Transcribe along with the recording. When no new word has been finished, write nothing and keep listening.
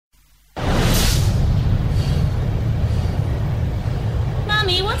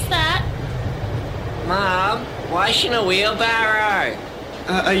Wash in a wheelbarrow.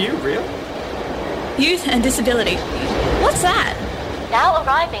 Are you real? Youth and disability. What's that? Now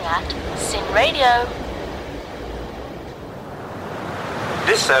arriving at Sin Radio.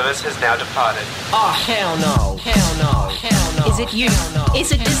 This service has now departed. Oh, hell no. Hell no. Hell no. Is it youth? Hell no.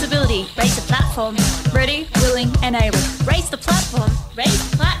 Is it disability? Raise the platform. Ready, willing, and able. Raise the platform. Raise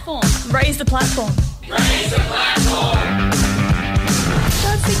the platform. Raise the platform. Raise the platform.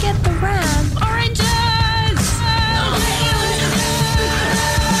 Don't forget the ram. Oranges!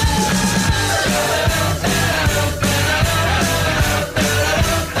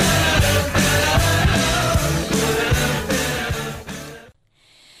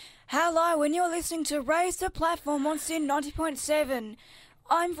 Hello, and you're listening to Raise the Platform on Sin 90.7.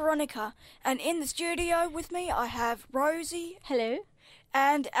 I'm Veronica, and in the studio with me I have Rosie. Hello.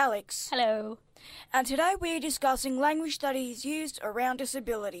 And Alex. Hello. And today we're discussing language studies used around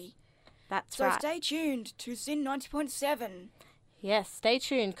disability. That's So right. stay tuned to Sin 90.7. Yes, stay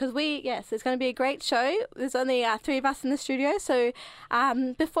tuned because it's going to be a great show. There's only 3 of us in the studio. So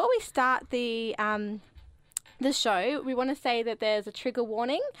before we start the show, we want to say that there's a trigger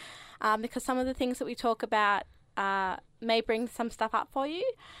warning because some of the things that we talk about may bring some stuff up for you.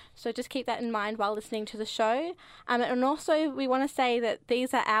 So just keep that in mind while listening to the show. And also we want to say that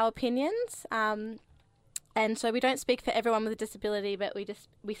these are our opinions. And so we don't speak for everyone with a disability, but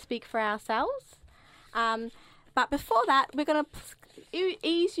we speak for ourselves. But before that, we're going to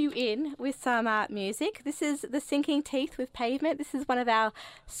ease you in with some music. This is The Sinking Teeth with Pavement. This is one of our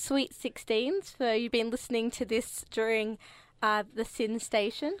Sweet 16s. So you've been listening to this during the Sin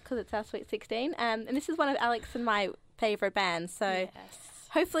station because it's our Sweet 16. And this is one of Alex and my favourite bands. So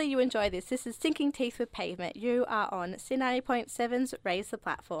hopefully you enjoy this. This is Sinking Teeth with Pavement. You are on Sin 90.7's Raise the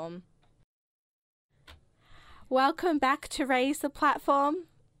Platform. Welcome back to Raise the Platform.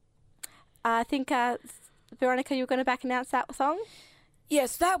 I think... Veronica, you were going to back announce that song?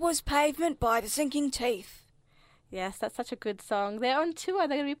 Yes, that was Pavement by The Sinking Teeth. Yes, that's such a good song. They're on tour.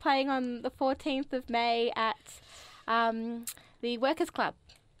 They're going to be playing on the 14th of May at the Workers' Club.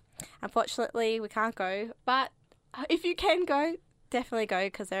 Unfortunately, we can't go. But if you can go, definitely go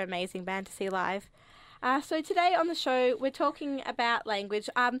because they're an amazing band to see live. So today on the show, we're talking about language.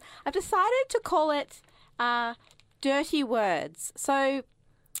 I've decided to call it dirty words. So...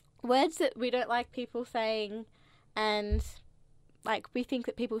 words that we don't like people saying and, we think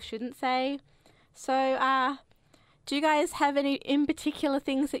that people shouldn't say. So, do you guys have any in particular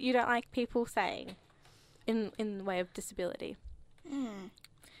things that you don't like people saying in the way of disability?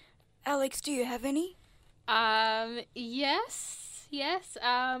 Alex, do you have any? Yes.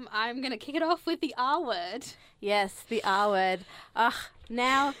 I'm going to kick it off with the R word. Yes, the R word.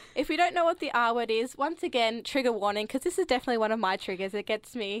 Now, if you don't know what the R word is, once again, trigger warning, because this is definitely one of my triggers. It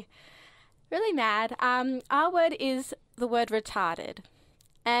gets me really mad. R word is the word retarded.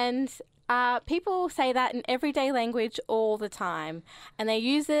 And people say that in everyday language all the time. And they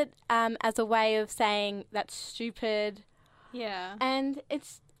use it as a way of saying that's stupid. Yeah. And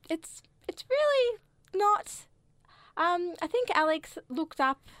it's really not... I think Alex looked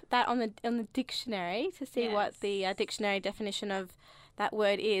up that on the dictionary to see what the dictionary definition of that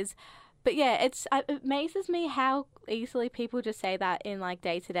word is. But yeah, it amazes me how easily people just say that in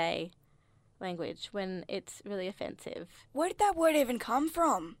day-to-day language when it's really offensive. Where did that word even come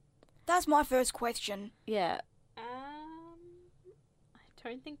from? That's my first question. Yeah. I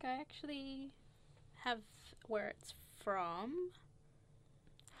don't think I actually have where it's from.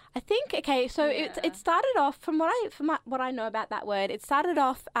 I think so. Yeah. It started off from what I know about that word. It started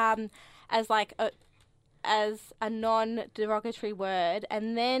off as a non-derogatory word,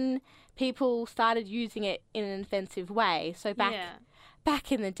 and then people started using it in an offensive way. So back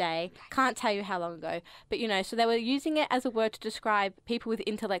in the day, can't tell you how long ago, but so they were using it as a word to describe people with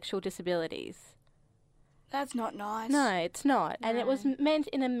intellectual disabilities. That's not nice. No, it's not, and it was meant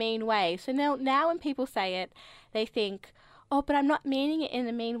in a mean way. So now when people say it, they think, oh, but I'm not meaning it in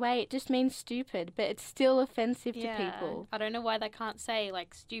a mean way. It just means stupid, but it's still offensive to people. I don't know why they can't say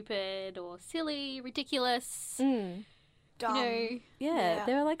stupid or silly, ridiculous. Dumb. Yeah,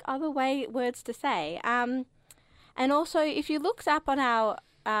 there are other words to say. And also, if you looked up on our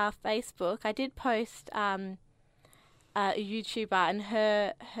Facebook, I did post a YouTuber and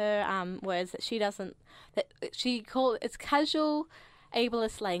her words that she called it's casual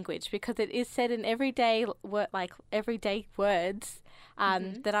ableist language because it is said in everyday words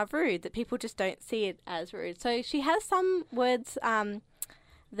that are rude, that people just don't see it as rude. So she has some words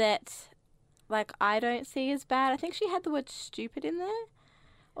that I don't see as bad. I think she had the word stupid in there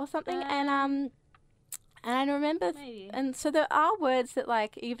or something, and I remember maybe. and so there are words that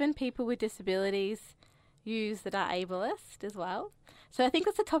even people with disabilities use that are ableist as well. So I think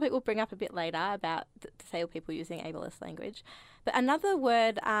that's a topic we'll bring up a bit later about disabled people using ableist language. But another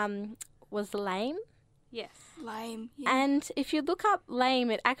word was lame. Yes. Lame. Yeah. And if you look up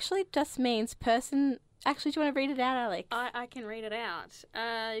lame, it actually just means person. Actually, do you want to read it out, Alex? I can read it out.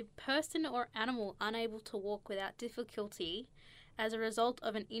 A person or animal unable to walk without difficulty as a result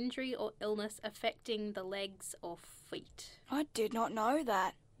of an injury or illness affecting the legs or feet. I did not know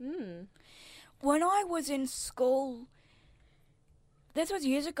that. Hmm. When I was in school, this was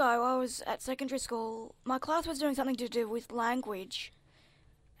years ago, I was at secondary school. My class was doing something to do with language,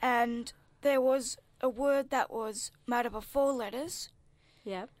 and there was a word that was made up of 4 letters,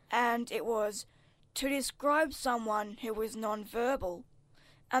 Yep. and it was to describe someone who was non-verbal.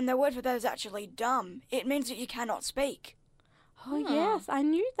 And the word for that is actually dumb. It means that you cannot speak. Oh, yes, I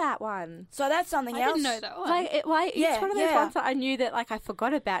knew that one. So that's something I else. didn't know that one. It's one of those yeah. ones that I knew that I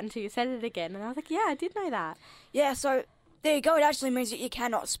forgot about until you said it again, and I was like, yeah, I did know that. Yeah, so there you go. It actually means that you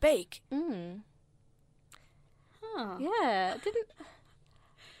cannot speak. Mm. Huh. Yeah, it didn't.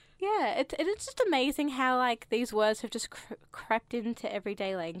 Yeah, it's just amazing how these words have just crept into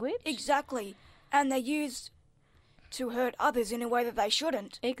everyday language. Exactly. And they're used to hurt others in a way that they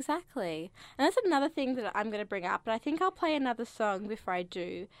shouldn't. Exactly. And that's another thing that I'm going to bring up, but I think I'll play another song before I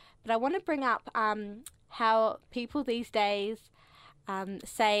do. But I want to bring up how people these days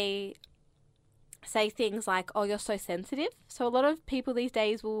say things like, oh, you're so sensitive. So a lot of people these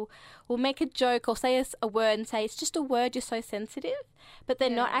days will make a joke or say a word and say, it's just a word, you're so sensitive. But they're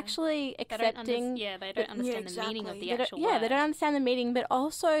not actually accepting... They don't understand the meaning of the actual word. Yeah, they don't understand the meaning. But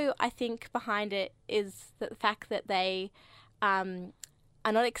also, I think behind it is the fact that they are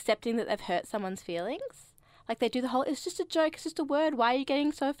not accepting that they've hurt someone's feelings. Like, they do the whole, it's just a joke, it's just a word, why are you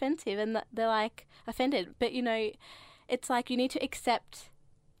getting so offensive? And they're, offended. But, it's like you need to accept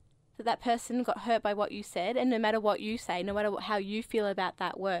that person got hurt by what you said, and no matter what you say, no matter how you feel about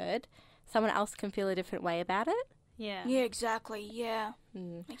that word, someone else can feel a different way about it. Yeah. Yeah, exactly. Yeah.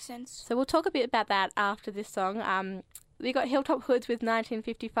 Makes sense. So we'll talk a bit about that after this song. We got Hilltop Hoods with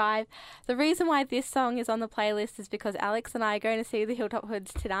 1955. The reason why this song is on the playlist is because Alex and I are going to see the Hilltop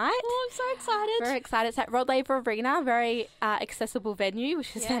Hoods tonight. Oh, I'm so excited. Very excited. It's at Rod Laver Arena, very accessible venue,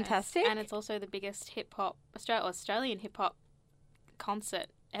 which is fantastic. And it's also the biggest Australian hip-hop concert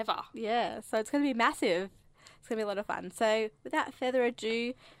ever. Yeah, so it's going to be massive. It's going to be a lot of fun. So without further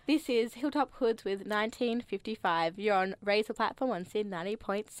ado, this is Hilltop Hoods with 1955. You're on Raise the Platform on SYN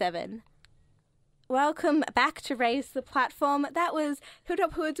 90.7. Welcome back to Raise the Platform. That was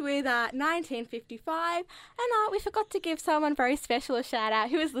Hilltop Hoods with 1955. And we forgot to give someone very special a shout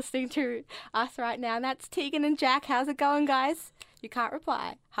out who is listening to us right now. And that's Tegan and Jack. How's it going, guys? You can't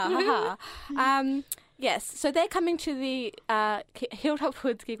reply. Ha ha ha. Yes, so they're coming to the Hilltop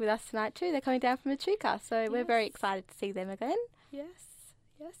Hoods gig with us tonight too. They're coming down from Echuca, so we're very excited to see them again. Yes.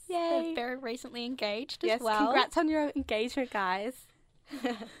 Yay. They're very recently engaged as well. Congrats on your engagement, guys.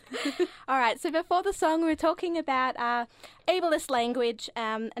 All right, so before the song, we were talking about ableist language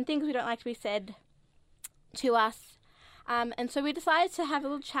and things we don't like to be said to us. And so we decided to have a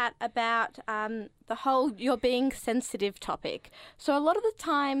little chat about the whole "you're being sensitive" topic. So a lot of the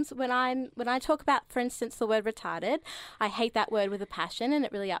times when I talk about, for instance, the word retarded, I hate that word with a passion, and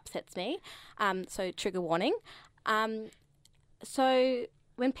it really upsets me. So trigger warning. So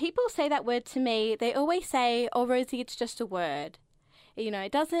when people say that word to me, they always say, "Oh, Rosie, it's just a word.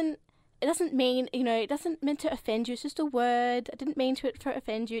 It doesn't mean, it doesn't mean to offend you. It's just a word. I didn't mean to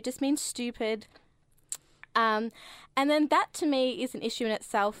offend you. It just means stupid." And then that to me is an issue in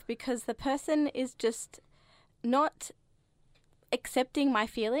itself because the person is just not accepting my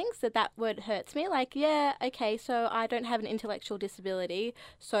feelings that word hurts me. Like, yeah, okay, so I don't have an intellectual disability,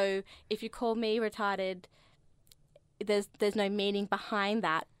 so if you call me retarded, there's no meaning behind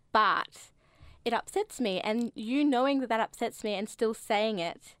that, but it upsets me, and you knowing that upsets me and still saying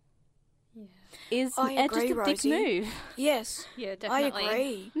it is I agree, just a dick Rosie. move. Yes. Yeah, definitely. I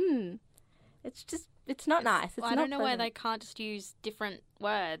agree. It's not nice. I don't know why they can't just use different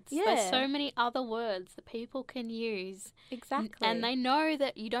words. Yeah. There's so many other words that people can use. Exactly. And they know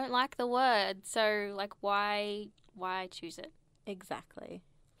that you don't like the word, so why choose it? Exactly.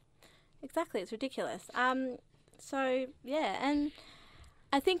 It's ridiculous. So yeah, and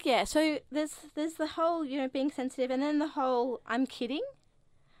I think so there's the whole, being sensitive, and then the whole I'm kidding.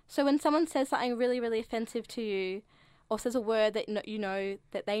 So when someone says something really, really offensive to you, or says a word that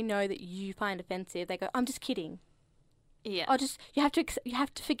that they know that you find offensive, they go, "I'm just kidding." Yeah. Oh, you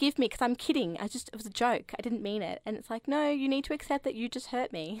have to forgive me because I'm kidding. It was a joke. I didn't mean it. And it's like, no, you need to accept that you just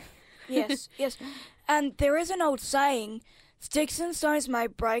hurt me. Yes. And there is an old saying Sticks and stones may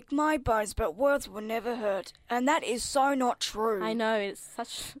break my bones, but words will never hurt. And that is so not true. I know, it's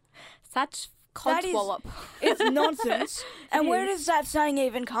such That is- codswallop. It's nonsense. And It where is. does that saying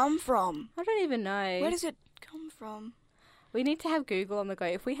even come from? I don't even know. Where does it come from? We need to have Google on the go.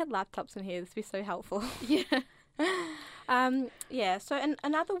 If we had laptops in here, this would be so helpful. Yeah. Yeah, so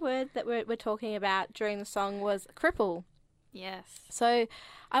another word that we're talking about during the song was cripple. Yes. So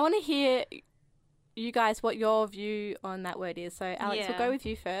I want to hear you guys what your view on that word is. So Alex, we'll Yeah. go with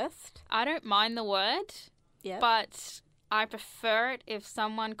you first. I don't mind the word, Yeah. but I prefer it if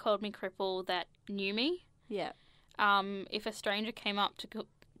someone called me cripple that knew me. Yeah. If a stranger came up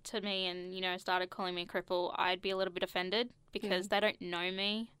to me and, started calling me cripple, I'd be a little bit offended because they don't know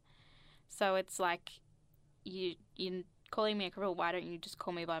me. So it's like, you calling me a cripple, why don't you just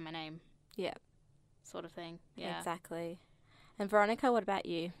call me by my name? Yeah. Sort of thing. Yeah. Exactly. And Veronica, what about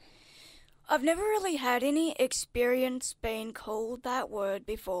you? I've never really had any experience being called that word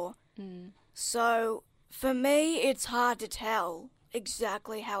before. So, for me, it's hard to tell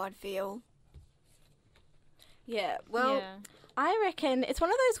exactly how I'd feel. Yeah, well, Yeah. I reckon it's one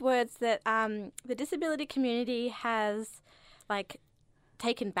of those words that the disability community has, like,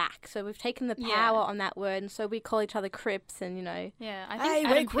 taken back. So we've taken the Yeah. power on that word, and so we call each other crips and, Yeah. I Hey, think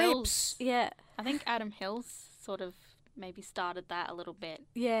we're Adam crips. Hills. yeah, I think Adam Hills sort of maybe started that a little bit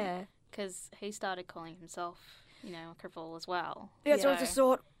yeah. because he started calling himself, a cripple as well. Yeah, so Yeah. it's a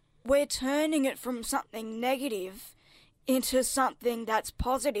sort, we're turning it from something negative into something that's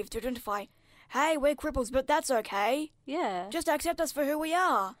positive to identify, hey, we're cripples, but that's okay. Yeah. Just accept us for who we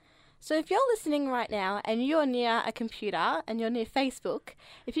are. So if you're listening right now and you're near a computer and you're near Facebook,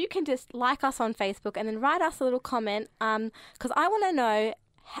 if you can just like us on Facebook and then write us a little comment, because I want to know,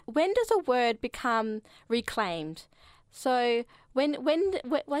 when does a word become reclaimed? So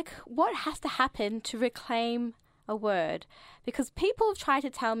what has to happen to reclaim a word? Because people have tried to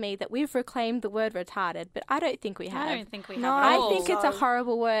tell me that we've reclaimed the word retarded, but I don't think we have. I don't think we have No, at I all. think it's a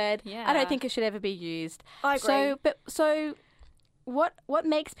horrible word. Yeah. I don't think it should ever be used. I agree. So what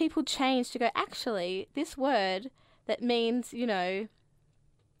makes people change to go, actually, this word that means,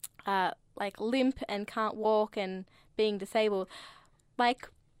 like limp and can't walk and being disabled, like,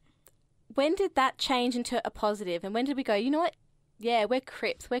 when did that change into a positive? And when did we go, you know what? Yeah, we're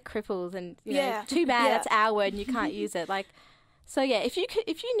crips, we're cripples, and Yeah. too bad Yeah. that's our word and you can't use it. Like, so yeah, if you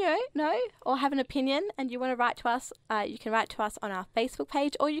know or have an opinion and you want to write to us, you can write to us on our Facebook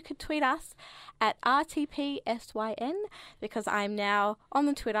page, or you could tweet us at RTPSYN, because I'm now on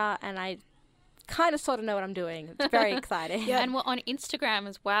the Twitter and I kind of sort of know what I'm doing. It's very exciting. Yeah. And we're on Instagram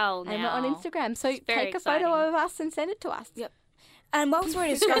as well now. And we're on Instagram, so It's very take a photo exciting. of us and send it to us. Yep. And whilst we're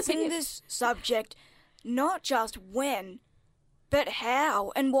discussing this subject, not just when, but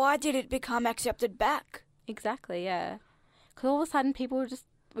how and why did it become accepted back? Exactly, yeah. Because all of a sudden we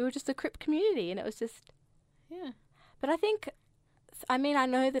were just a crip community, and it was just... Yeah. But I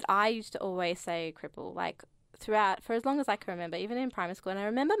know that I used to always say cripple, like, throughout, for as long as I can remember, even in primary school. And I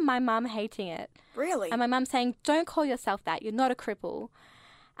remember my mum hating it. Really? And my mum saying, don't call yourself that, you're not a cripple.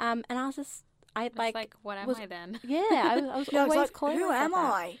 And I was just, It's like, what am I then? yeah, I was Yeah, it's always like, calling who myself am that.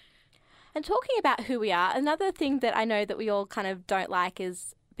 I? And talking about who we are, another thing that I know that we all kind of don't like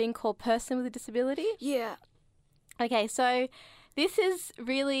is being called person with a disability. Yeah. Okay, so this is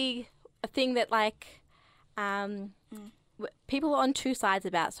really a thing that, like, people are on two sides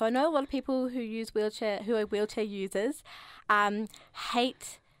about. So I know a lot of people who are wheelchair users,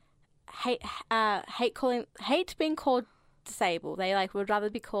 hate being called disabled. They would rather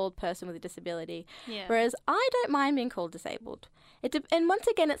be called person with a disability. Yeah. Whereas I don't mind being called disabled. And once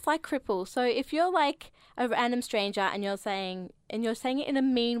again, it's like cripple. So if you're like a random stranger and you're saying it in a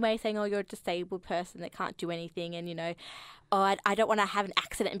mean way, saying, oh, you're a disabled person that can't do anything, and oh, I don't want to have an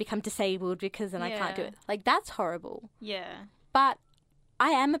accident and become disabled because then I can't do Yeah. it. Like, that's horrible. Yeah. But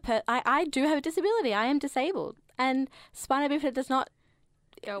I do have a disability. I am disabled, and spina bifida does not.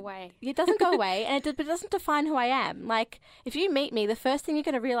 Go away. It doesn't go away, but it doesn't define who I am. Like, if you meet me, the first thing you're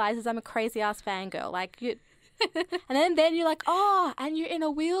going to realize is I'm a crazy ass fangirl. Like, and then you're like, oh, and you're in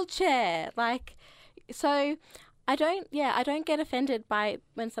a wheelchair. Like, so I don't get offended by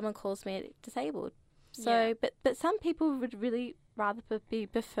when someone calls me disabled. So, Yeah. but some people would really rather be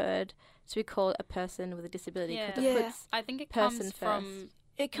preferred to be called a person with a disability. 'Cause it Yeah. puts I think it person comes first. from...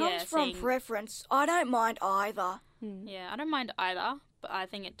 It comes Yeah, from saying- preference. I don't mind either. Yeah, I don't mind either, but I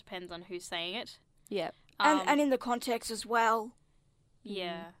think it depends on who's saying it. yeah. And in the context as well.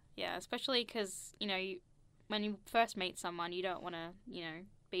 Yeah, yeah, especially because, when you first meet someone, you don't want to,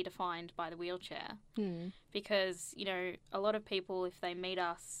 be defined by the wheelchair. Hmm. Because, you know, a lot of people, if they meet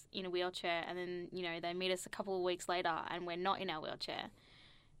us in a wheelchair and then, you know, they meet us a couple of weeks later and we're not in our wheelchair,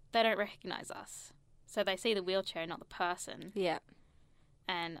 they don't recognise us. So they see the wheelchair, not the person. Yeah.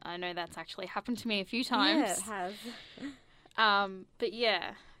 And I know that's actually happened to me a few times. Yeah, it has. But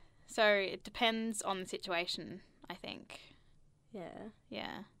yeah, so it depends on the situation, I think. Yeah.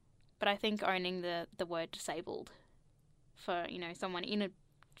 Yeah. But I think owning the word disabled for, you know, someone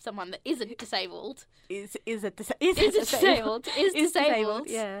that isn't disabled Is disabled,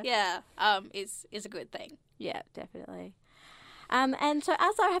 Yeah. yeah, is a good thing. Yeah, definitely. And so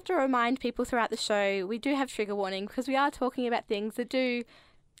as I have to remind people throughout the show, we do have trigger warning because we are talking about things that do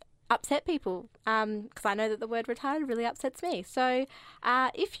upset people. Because I know that the word retarded really upsets me. So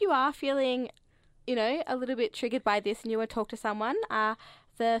if you are feeling, you know, a little bit triggered by this and you want to talk to someone,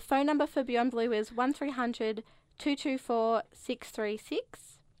 the phone number for Beyond Blue is 1300 224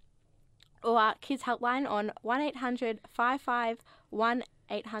 636, or our Kids Helpline on 1800 55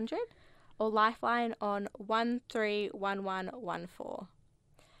 1800. or Lifeline on 131114.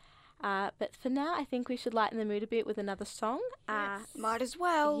 But for now, I think we should lighten the mood a bit with another song. Might as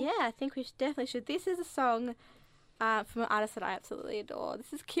well. Yeah, I think we definitely should. This is a song from an artist that I absolutely adore.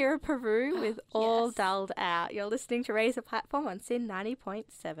 This is Kira Peru with All Dulled Out. You're listening to Raise a Platform on Sin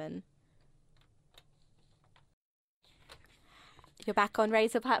 90.7. You're back on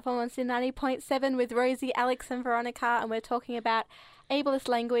Raise a Platform on Sin 90.7 with Rosie, Alex and Veronica, and we're talking about ableist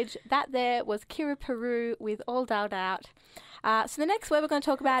language. That there was Kira Peru with All Dulled Out. So the next word we're going to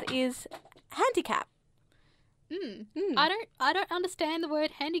talk about is handicap. I don't understand the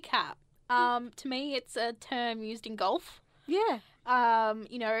word handicap. To me, it's a term used in golf. Yeah.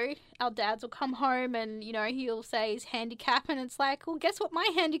 You know, our dads will come home and, you know, he'll say his handicap and it's like, well, guess what my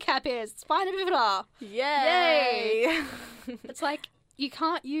handicap is? Spina bifida. Yay! It's like, you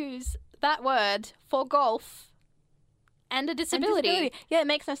can't use that word for golf and a disability. Yeah, it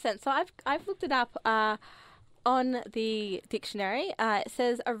makes no sense. So I've looked it up on the dictionary. It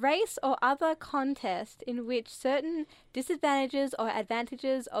says a race or other contest in which certain disadvantages or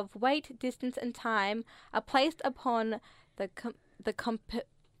advantages of weight, distance, and time are placed upon oh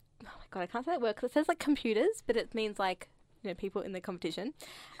my god, I can't say that word because it says like computers, but it means like, you know, people in the competition,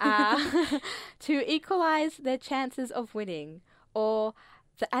 to equalize their chances of winning, or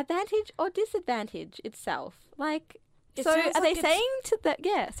the advantage or disadvantage itself. Like, It so sounds are like they it's- saying to that?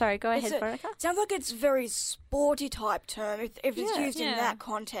 Yeah, sorry, go ahead, Veronica. Sounds like it's very sporty type term if it's Yeah. used in Yeah. that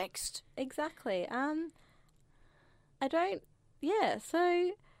context. Exactly. I don't. Yeah.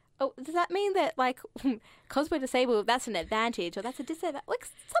 So, does that mean that like, because we're disabled, that's an advantage or that's a disadvantage? Like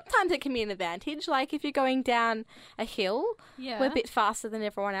sometimes it can be an advantage. Like if you're going down a hill, Yeah. we're a bit faster than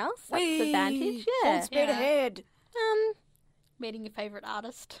everyone else. That's an advantage. Full Yeah. speed Yeah. ahead. Meeting your favourite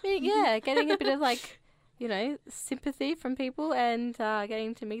artist. Yeah. Getting a bit of like, you know, sympathy from people and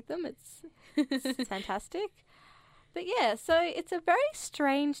getting to meet them. It's fantastic. But yeah, so it's a very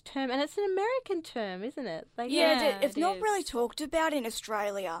strange term, and it's an American term, isn't it? Like, Yeah, Yeah, it's it not is. really talked about in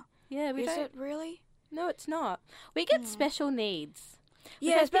Australia. yeah, we Is don't. it really? No, it's not. We get special needs.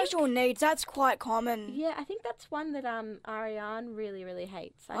 Yeah, I think- special needs, that's quite common. Yeah, I think that's one that Ariane really, really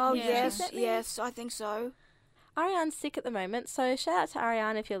hates. Oh, think she yes, sent me- yes, I think so. Ariane's sick at the moment, so shout out to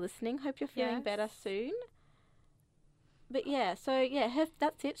Ariane if you're listening. Hope you're feeling Yes. better soon. But yeah, so yeah,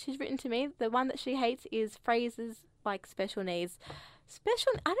 that's it. She's written to me. The one that she hates is phrases like special needs. I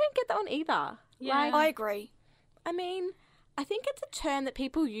don't get that one either. Yeah. Like, I agree. I mean, I think it's a term that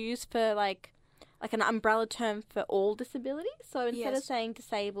people use for like an umbrella term for all disabilities. So instead of Yes. saying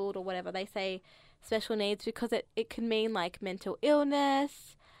disabled or whatever, they say special needs because it can mean like mental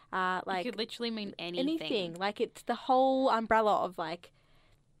illness, like it could literally mean anything. Like it's the whole umbrella of like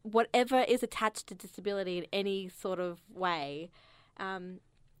whatever is attached to disability in any sort of way.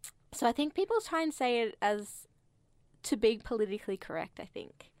 So I think people try and say it as to be politically correct, I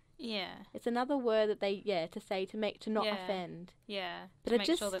think. Yeah. It's another word that they, to say to not Yeah. offend. Yeah. But to it make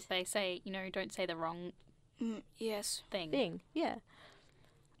sure just- that they say, you know, don't say the wrong Yes. thing. Yeah.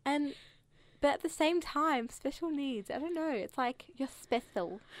 But at the same time, special needs, I don't know, it's like you're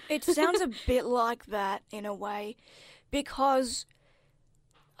special. It sounds a bit like that in a way, because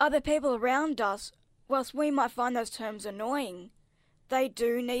other people around us, whilst we might find those terms annoying, they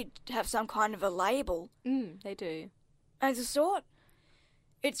do need to have some kind of a label. They do. As a sort,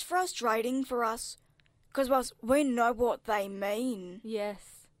 it's frustrating for us, because whilst we know what they mean,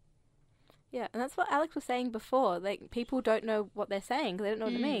 Yes. Yeah, and that's what Alex was saying before. Like, people don't know what they're saying 'cause they don't know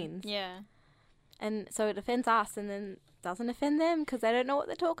what it means. Yeah. And so it offends us and then doesn't offend them because they don't know what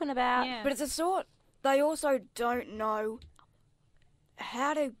they're talking about. Yeah. but it's a sort, they also don't know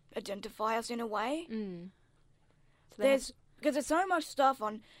how to identify us in a way. Mm. So they have- Because there's so much stuff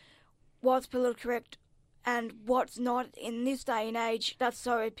on what's politically correct and what's not in this day and age that's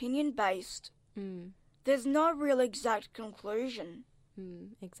so opinion based. Mm. There's no real exact conclusion.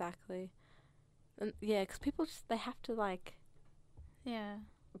 Exactly. And yeah, because people just, they have to like Yeah.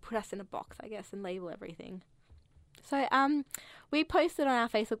 put us in a box, I guess, and label everything. So we posted on our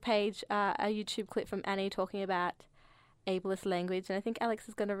Facebook page a YouTube clip from Annie talking about ableist language, and I think Alex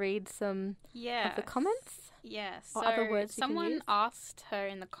is going to read some of the comments. Yes. Or So other words you can someone use? asked her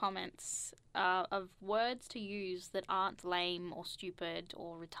in the comments of words to use that aren't lame or stupid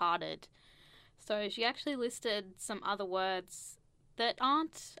or retarded. So she actually listed some other words that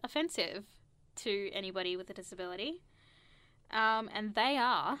aren't offensive to anybody with a disability. And they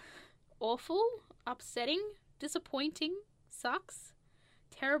are awful, upsetting, disappointing, sucks,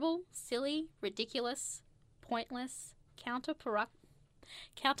 terrible, silly, ridiculous, pointless,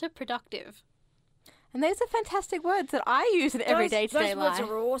 counterproductive. And those are fantastic words that I use in everyday today Those life. words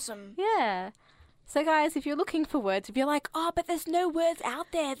are awesome. Yeah. So guys, if you're looking for words, if you're like, oh, but there's no words out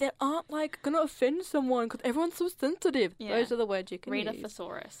there that aren't like going to offend someone because everyone's so sensitive. Yeah. Those are the words you can Read a use.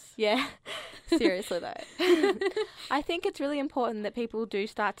 thesaurus. Yeah. Seriously though. I think it's really important that people do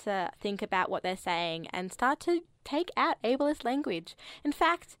start to think about what they're saying and start to take out ableist language. In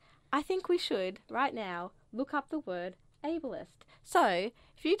fact, I think we should, right now, look up the word ableist. So,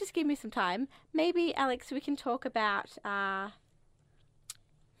 if you just give me some time, maybe, Alex, we can talk about,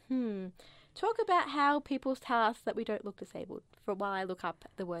 talk about how people tell us that we don't look disabled for while I look up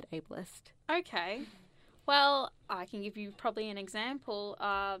the word ableist. Okay. Well, I can give you probably an example.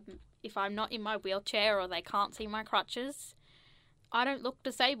 If I'm not in my wheelchair or they can't see my crutches, I don't look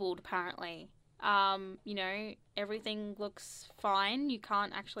disabled, apparently. You know, everything looks fine. You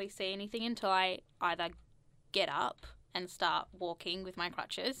can't actually see anything until I either get up and start walking with my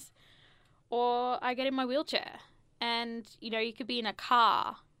crutches, or I get in my wheelchair. And, you know, you could be in a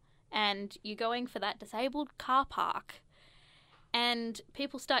car and you're going for that disabled car park and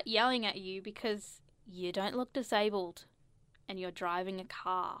people start yelling at you because you don't look disabled and you're driving a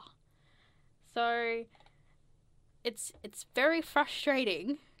car. So it's very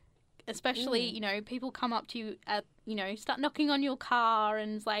frustrating, especially, you know, people come up to you at, you know, start knocking on your car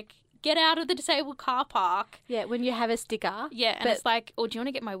and it's like, get out of the disabled car park. Yeah, when you have a sticker. Yeah, and but- it's like, oh, do you want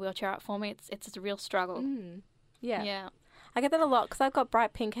to get my wheelchair out for me? It's a real struggle. Yeah. Yeah. I get that a lot because I've got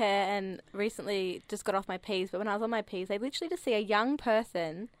bright pink hair and recently just got off my Ps. But when I was on my Ps, they literally just see a young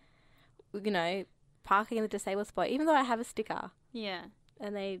person, you know, parking in the disabled spot, even though I have a sticker. Yeah.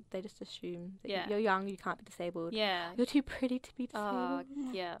 And they just assume that Yeah. you're young, you can't be disabled. Yeah. You're too pretty to be disabled.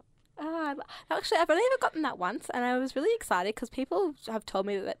 Yeah. Actually, I've only ever gotten that once, and I was really excited because people have told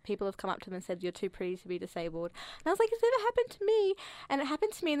me that people have come up to them and said, you're too pretty to be disabled. And I was like, it's never happened to me. And it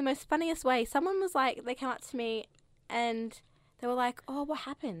happened to me in the most funniest way. Someone was like, they came up to me and they were like, oh, what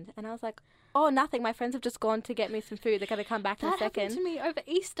happened? And I was like, oh, nothing. My friends have just gone to get me some food. They're going to come back in a That second. happened to me over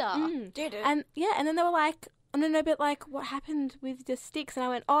Easter. Did it? And yeah, and then they were like, oh, no, but like, what happened with the sticks? And I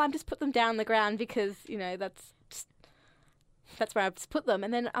went, oh, I'm just put them down on the ground because, you know, that's where I've just put them.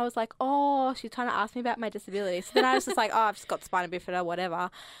 And then I was like, oh, she's trying to ask me about my disability. So then I was just like, oh, I've just got spina bifida,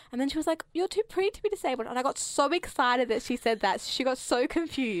 whatever. And then she was like, you're too pretty to be disabled. And I got so excited that she said that. She got so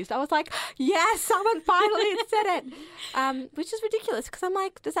confused. I was like, yes, someone finally said it. Which is ridiculous because I'm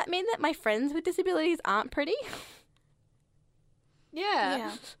like, does that mean that my friends with disabilities aren't pretty?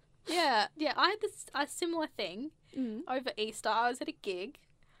 Yeah. Yeah. I had a similar thing over Easter. I was at a gig.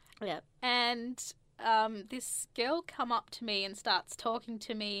 Yeah. And this girl come up to me and starts talking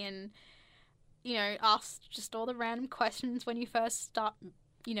to me and, you know, asks just all the random questions when you first start,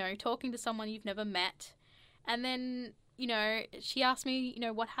 you know, talking to someone you've never met. And then, you know, she asked me, you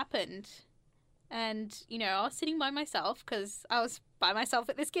know, what happened. And, you know, I was sitting by myself because I was by myself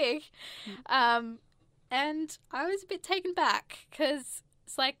at this gig. And I was a bit taken back because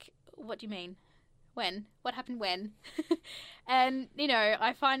it's like, what do you mean? When? What happened when? And, you know,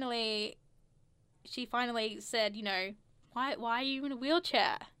 she finally said, you know, why are you in a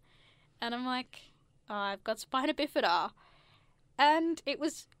wheelchair? And I'm like, oh, I've got spina bifida. And it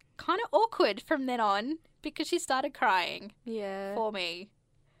was kind of awkward from then on because she started crying Yeah. for me.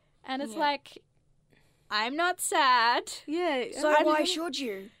 And it's like, I'm not sad. Yeah. so why should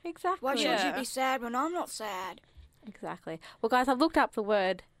you? Exactly. Why should Yeah. you be sad when I'm not sad? Exactly. Well, guys, I've looked up the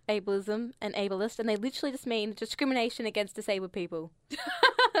word ableism and ableist, and they literally just mean discrimination against disabled people.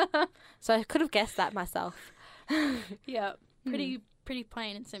 So I could have guessed that myself. Yeah. Pretty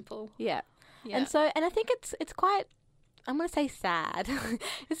plain and simple. Yeah. Yeah. And I think it's quite, I'm going to say sad.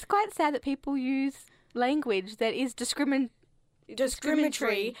 It's quite sad that people use language that is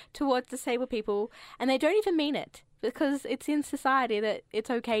Discriminatory. towards disabled people, and they don't even mean it because it's in society that it's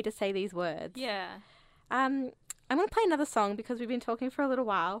okay to say these words. Yeah. I'm going to play another song because we've been talking for a little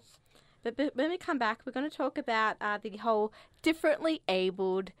while. But when we come back, we're going to talk about the whole differently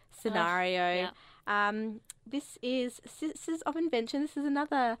abled scenario. This is Sisters of Invention. This is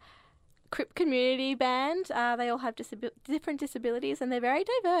another Crip community band. They all have different disabilities and they're very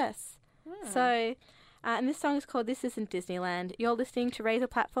diverse. So, and this song is called This Isn't Disneyland. You're listening to Raise a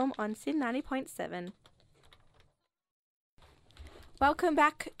Platform on SYN 90.7. Welcome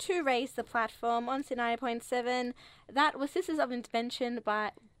back to Raise the Platform on SYN 90.7. That was Sisters of Invention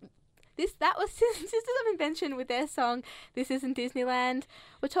That was Sisters of Invention with their song This Isn't Disneyland.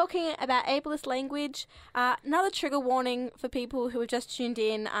 We're talking about ableist language. Another trigger warning for people who have just tuned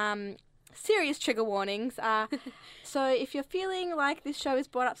in. Serious trigger warnings. So if you're feeling like this show has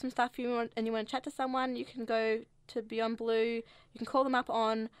brought up some stuff you want to chat to someone, you can go to Beyond Blue. You can call them up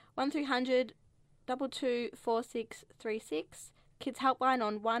on 1300 22 4636. Kids Helpline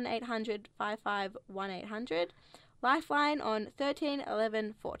on 1-800 55 1800. Lifeline on 13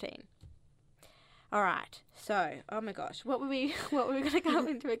 11 14. All right. So, oh my gosh, what were we going to go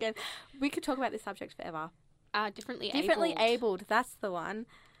into again? We could talk about this subject forever. Differently abled. That's the one.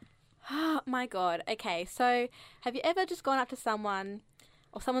 Oh my God. Okay. So, have you ever just gone up to someone,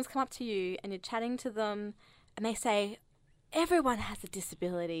 or someone's come up to you, and you're chatting to them, and they say, "Everyone has a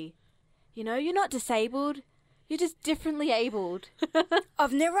disability. You know, you're not disabled. You're just differently abled."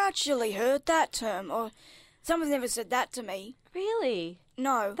 I've never actually heard that term, or someone's never said that to me. Really?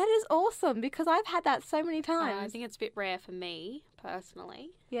 No. That is awesome because I've had that so many times. I think it's a bit rare for me,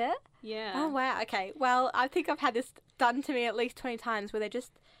 personally. Yeah? Yeah. Oh, wow. Okay. Well, I think I've had this done to me at least 20 times where they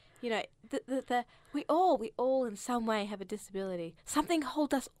just, we all in some way have a disability. Something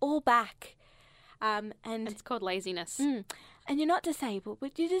holds us all back. And it's called laziness. And you're not disabled,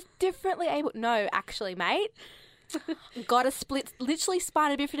 but you're just differently able. No, actually, mate. Got a literally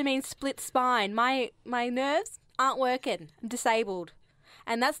spina bifida means split spine. My nerves aren't working. I'm disabled.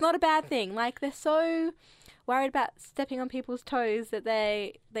 And that's not a bad thing. Like, they're so worried about stepping on people's toes that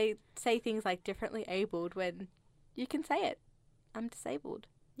they say things like differently abled when you can say it. I'm disabled.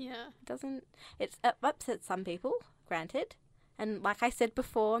 Yeah. It upsets some people, granted. And like I said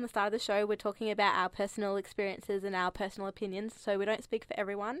before on the start of the show, we're talking about our personal experiences and our personal opinions, so we don't speak for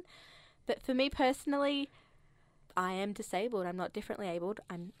everyone. But for me personally, I am disabled. I'm not differently abled.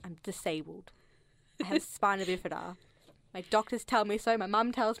 I'm disabled. I have spina bifida. My doctors tell me so. My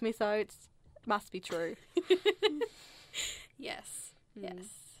mum tells me so. It must be true. Yes.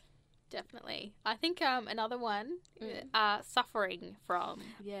 Yes. Definitely. I think another one, suffering from.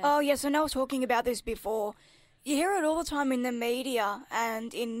 Yes. Oh, yes, I know I was talking about this before. You hear it all the time in the media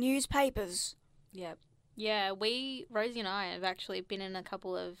and in newspapers. Yep. Yeah, Rosie and I have actually been in a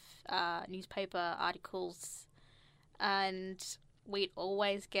couple of newspaper articles, and we'd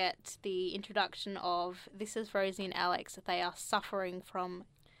always get the introduction of, "This is Rosie and Alex, that they are suffering from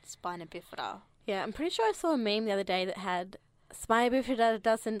spina bifida." Yeah, I'm pretty sure I saw a meme the other day that had spina bifida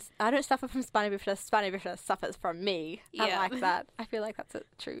doesn't... I don't suffer from spina bifida suffers from me. Yeah. I like that. I feel like that's a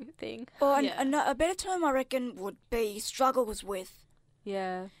true thing. Or a better term, I reckon, would be struggles with.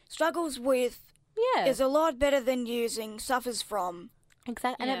 Yeah. Struggles with Yeah. is a lot better than using suffers from.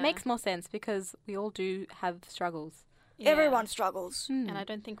 Exactly. And Yeah. it makes more sense because we all do have struggles. Yeah. Everyone struggles. And I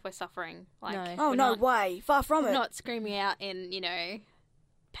don't think we're suffering. Like, No. Oh, we're no not, way. Far from we're it. not screaming out in,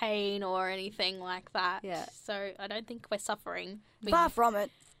 pain or anything like that. Yeah. So I don't think we're suffering. Far from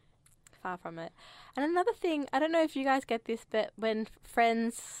it. Far from it. And another thing, I don't know if you guys get this, but when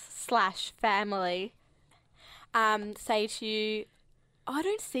friends/family say to you, "Oh, I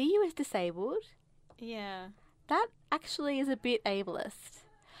don't see you as disabled," Yeah. that actually is a bit ableist.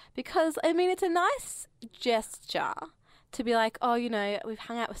 Because, I mean, it's a nice gesture to be like, "Oh, we've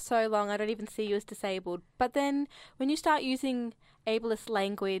hung out for so long, I don't even see you as disabled." But then when you start using ableist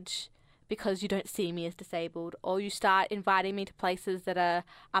language because you don't see me as disabled, or you start inviting me to places that are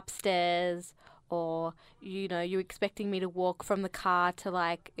upstairs, or, you're expecting me to walk from the car to,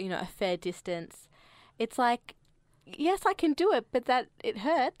 a fair distance, it's like, yes, I can do it, but that it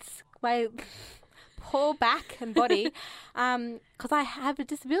hurts my poor back and body because I have a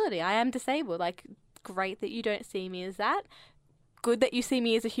disability. I am disabled. Like, great that you don't see me as that. Good that you see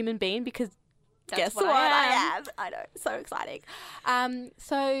me as a human being because guess what? I am. I know. So exciting.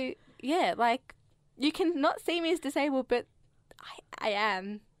 So, yeah, you can not see me as disabled, but I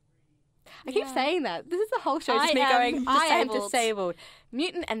am. I keep saying that. This is the whole show, just me going, I am disabled.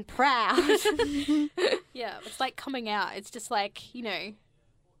 Mutant and proud. Yeah, it's like coming out. It's just like,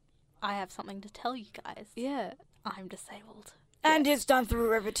 I have something to tell you guys. Yeah. I'm disabled. And it's done through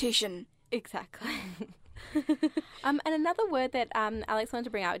repetition. Exactly. And another word that Alex wanted to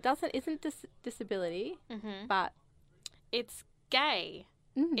bring out, isn't disability, but It's gay.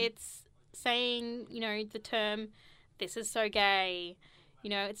 It's saying, the term, this is so gay.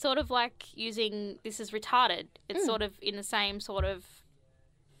 It's sort of like using this is retarded. It's sort of in the same sort of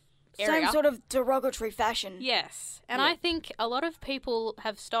area. Same sort of derogatory fashion. Yes. And I think a lot of people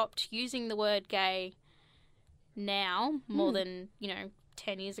have stopped using the word gay now more than,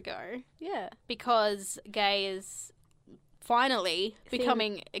 10 years ago. yeah. Because gay is finally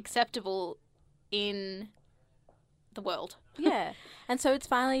becoming acceptable in the world. Yeah. And so it's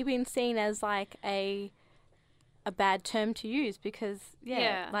finally been seen as like a bad term to use because,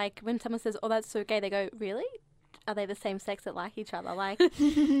 Yeah. like when someone says, oh, that's so gay, they go, really? Are they the same sex that like each other? Like,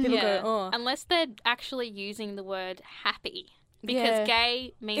 people go, oh. Unless they're actually using the word happy. Because Yeah.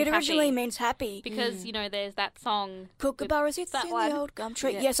 gay means It originally happy. means happy. Because, there's that song. Kookaburra sits that in one. the old gum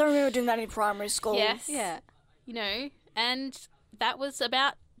tree. Yeah. Yes, I remember doing that in primary school. Yes. Yeah. And that was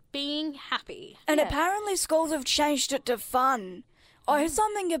about being happy. And Yeah. apparently schools have changed it to fun. I heard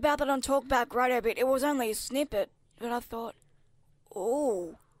something about that on Talkback Radio, but it was only a snippet. But I thought,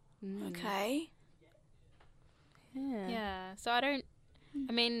 oh, okay. Yeah. Yeah. So I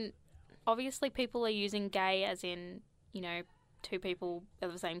mean, obviously people are using gay as in, two people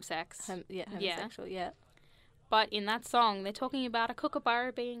of the same sex. Homosexual, yeah. But in that song, they're talking about a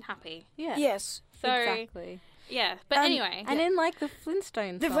kookaburra being happy. Yeah. Yes. So, Exactly. yeah. But anyway. And in like the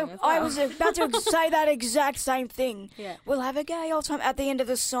Flintstones song as well. I was about to say that exact same thing. Yeah. We'll have a gay old time at the end of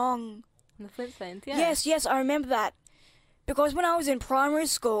the song. The Flintstones, yeah. Yes, I remember that. Because when I was in primary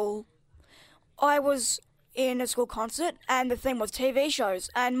school, I was in a school concert and the theme was TV shows.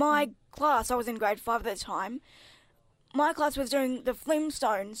 And my class, I was in grade 5 at the time, my class was doing the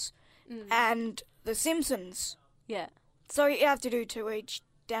Flintstones and the Simpsons. Yeah. So you have to do 2 each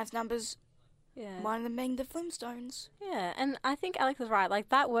dance numbers, Yeah. one of them being the Flintstones. Yeah, and I think Alex is right. Like,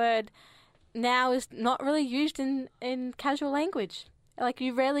 that word now is not really used in casual language. Like,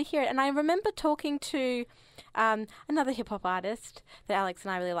 you rarely hear it. And I remember talking to another hip-hop artist that Alex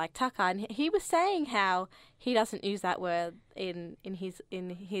and I really like, Tucker, and he was saying how he doesn't use that word in his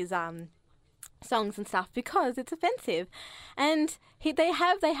songs and stuff because it's offensive. And they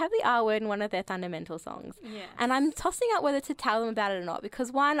have the R word in one of their fundamental songs. Yeah. And I'm tossing up whether to tell them about it or not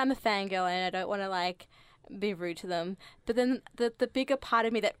because, one, I'm a fangirl and I don't want to, like, be rude to them. But then the bigger part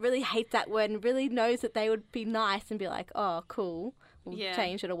of me that really hates that word and really knows that they would be nice and be like, oh, cool, we'll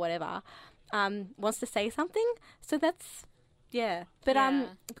change it or whatever, wants to say something. So that's, yeah. But,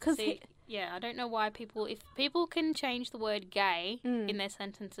 because... I don't know why if people can change the word gay in their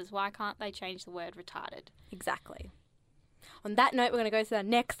sentences, why can't they change the word retarded? Exactly. On that note, we're going to go to our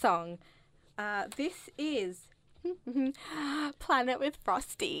next song. This is Planet with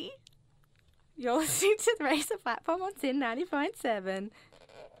Frosty. You're listening to the Racer Platform on Sin 90.7.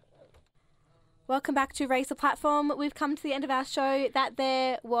 Welcome back to Racer Platform. We've come to the end of our show. That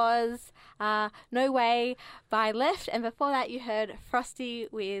there was No Way by Left, and before that you heard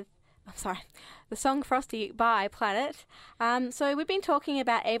the song Frosty by Planet. So we've been talking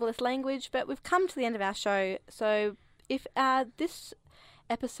about ableist language, but we've come to the end of our show. So if this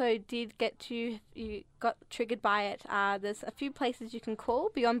episode did you got triggered by it, there's a few places you can call.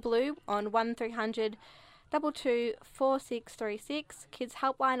 Beyond Blue on 1300 22 4636, Kids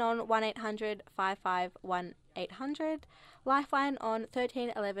Helpline on 1800 551 800, Lifeline on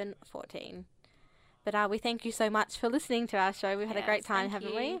 13 11 14. But we thank you so much for listening to our show. We've had a great time,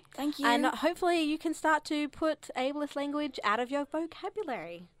 haven't we? Thank you. And hopefully you can start to put ableist language out of your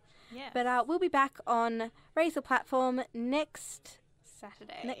vocabulary. Yeah. But we'll be back on Razer Platform next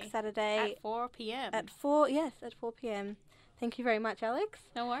Saturday. Saturday. At 4 p.m. At 4 p.m. Thank you very much, Alex.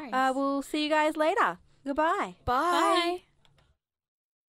 No worries. We'll see you guys later. Goodbye. Bye. Bye.